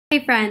Hey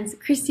friends,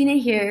 Christina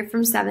here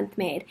from 7th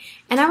Made,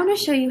 and I want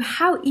to show you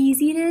how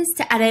easy it is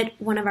to edit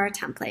one of our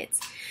templates.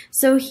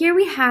 So here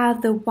we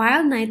have the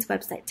Wild Nights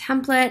website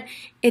template.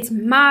 It's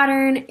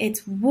modern,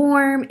 it's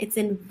warm, it's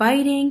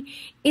inviting,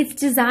 it's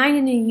designed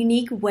in a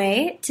unique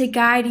way to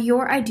guide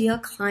your ideal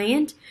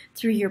client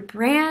through your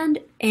brand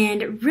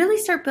and really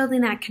start building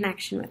that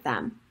connection with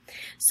them.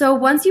 So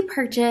once you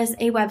purchase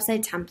a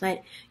website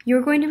template,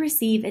 you're going to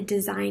receive a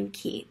design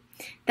key.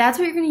 That's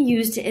what you're going to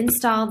use to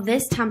install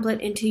this template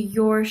into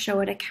your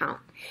Showit account.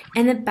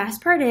 And the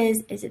best part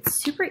is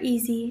it's super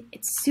easy,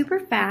 it's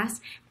super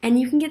fast, and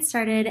you can get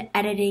started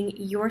editing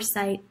your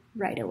site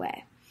right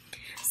away.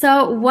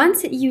 So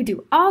once you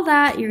do all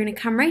that, you're going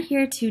to come right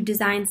here to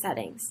Design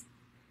Settings.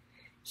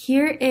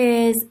 Here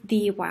is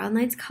the Wild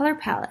Nights color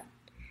palette.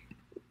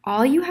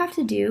 All you have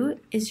to do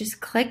is just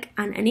click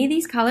on any of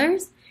these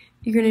colors.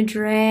 You're going to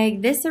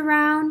drag this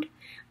around,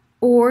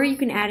 or you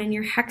can add in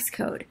your hex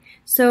code.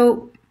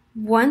 So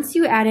once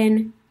you add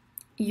in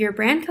your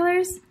brand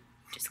colors,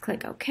 just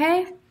click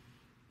OK.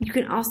 You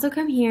can also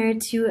come here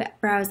to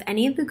browse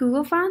any of the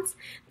Google fonts.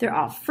 They're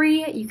all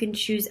free. You can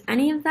choose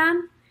any of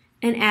them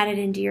and add it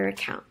into your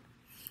account.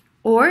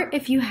 Or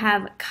if you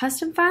have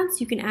custom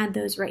fonts, you can add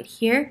those right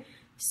here.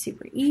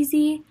 Super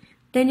easy.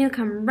 Then you'll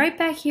come right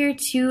back here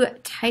to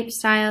Type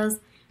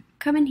Styles.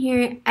 Come in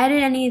here,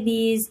 edit any of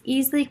these,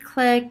 easily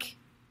click,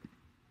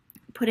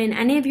 put in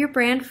any of your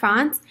brand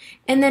fonts,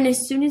 and then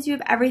as soon as you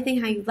have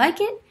everything how you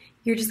like it,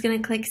 you're just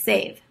going to click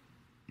Save.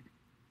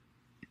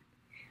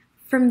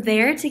 From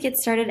there, to get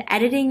started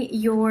editing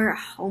your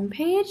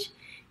homepage,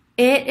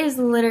 it is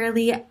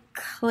literally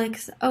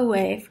clicks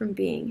away from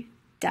being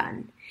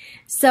done.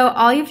 So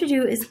all you have to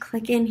do is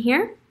click in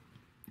here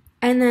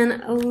and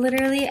then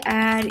literally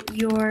add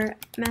your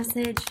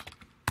message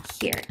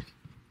here.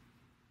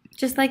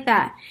 Just like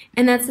that.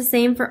 And that's the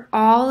same for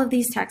all of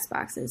these text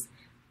boxes.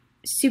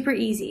 Super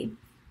easy.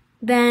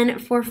 Then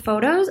for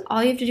photos,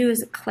 all you have to do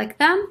is click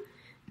them,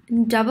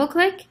 double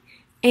click,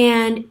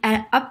 and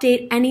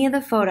update any of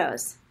the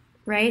photos,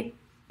 right?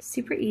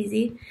 Super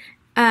easy.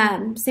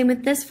 Same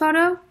with this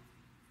photo,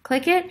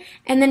 click it,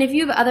 and then if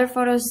you have other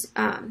photos,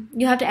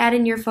 you'll have to add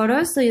in your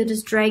photos, so you'll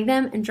just drag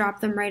them and drop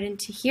them right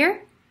into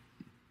here.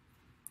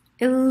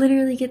 It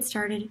literally gets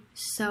started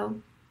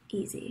so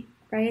easy,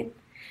 right?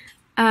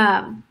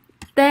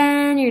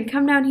 Then you're gonna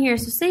come down here,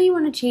 so say you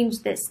want to change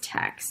this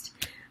text,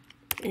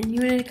 and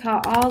you want to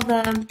call all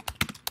the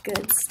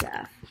good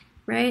stuff,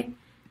 right?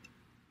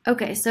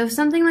 Okay, so if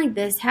something like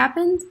this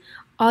happens,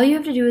 all you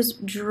have to do is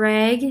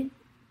drag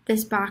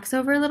this box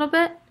over a little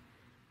bit,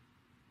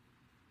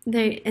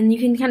 there, and you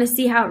can kind of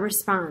see how it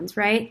responds,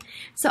 right?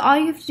 So all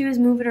you have to do is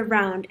move it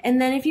around, and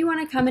then if you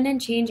want to come in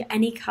and change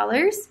any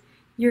colors,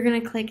 you're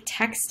going to click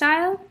Text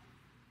Style,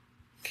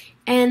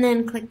 and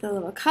then click the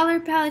little color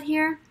palette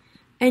here,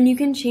 and you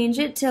can change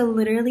it to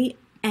literally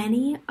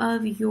any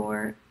of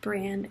your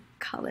brand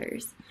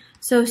colors.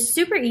 So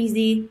super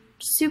easy,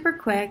 super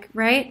quick,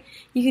 right?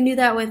 You can do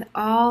that with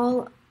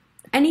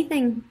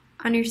anything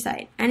on your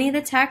site. Any of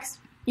the text,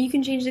 you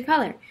can change the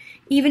color.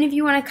 Even if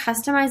you want to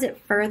customize it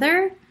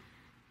further,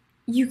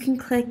 you can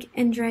click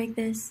and drag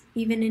this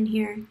even in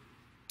here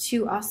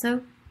to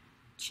also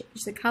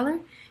change the color.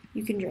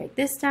 You can drag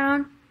this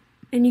down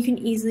and you can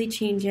easily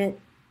change it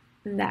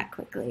that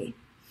quickly.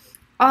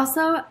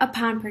 Also,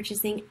 upon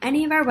purchasing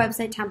any of our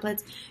website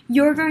templates,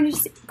 you're going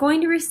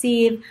to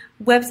receive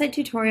website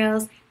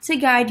tutorials to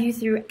guide you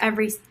through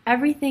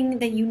everything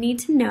that you need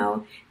to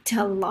know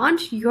to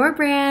launch your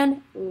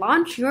brand,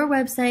 launch your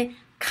website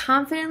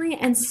confidently,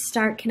 and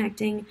start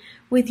connecting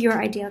with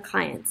your ideal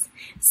clients.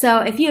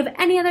 So if you have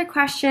any other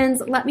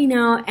questions, let me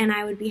know and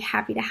I would be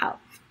happy to help.